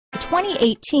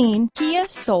2018 Kia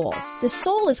Soul. The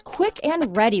Soul is quick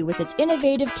and ready with its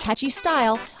innovative, catchy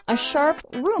style, a sharp,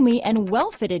 roomy, and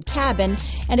well-fitted cabin,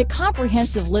 and a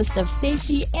comprehensive list of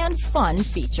safety and fun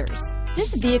features.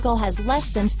 This vehicle has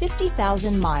less than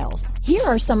 50,000 miles. Here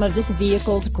are some of this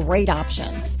vehicle's great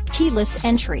options: keyless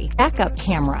entry, backup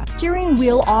camera, steering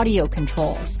wheel audio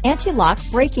controls, anti-lock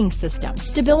braking system,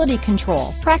 stability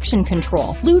control, traction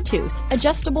control, Bluetooth,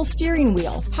 adjustable steering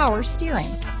wheel, power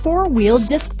steering, four-wheel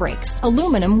disc brakes,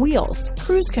 aluminum wheels,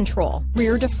 cruise control,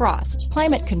 rear defrost,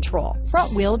 climate control,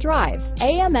 front-wheel drive,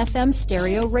 AM/FM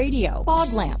stereo radio,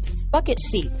 fog lamps, bucket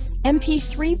seats,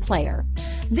 MP3 player.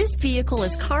 This vehicle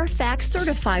is Carfax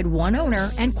certified one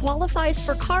owner and qualifies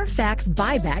for Carfax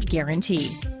buyback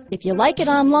guarantee. If you like it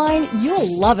online,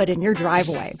 you'll love it in your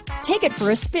driveway. Take it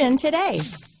for a spin today.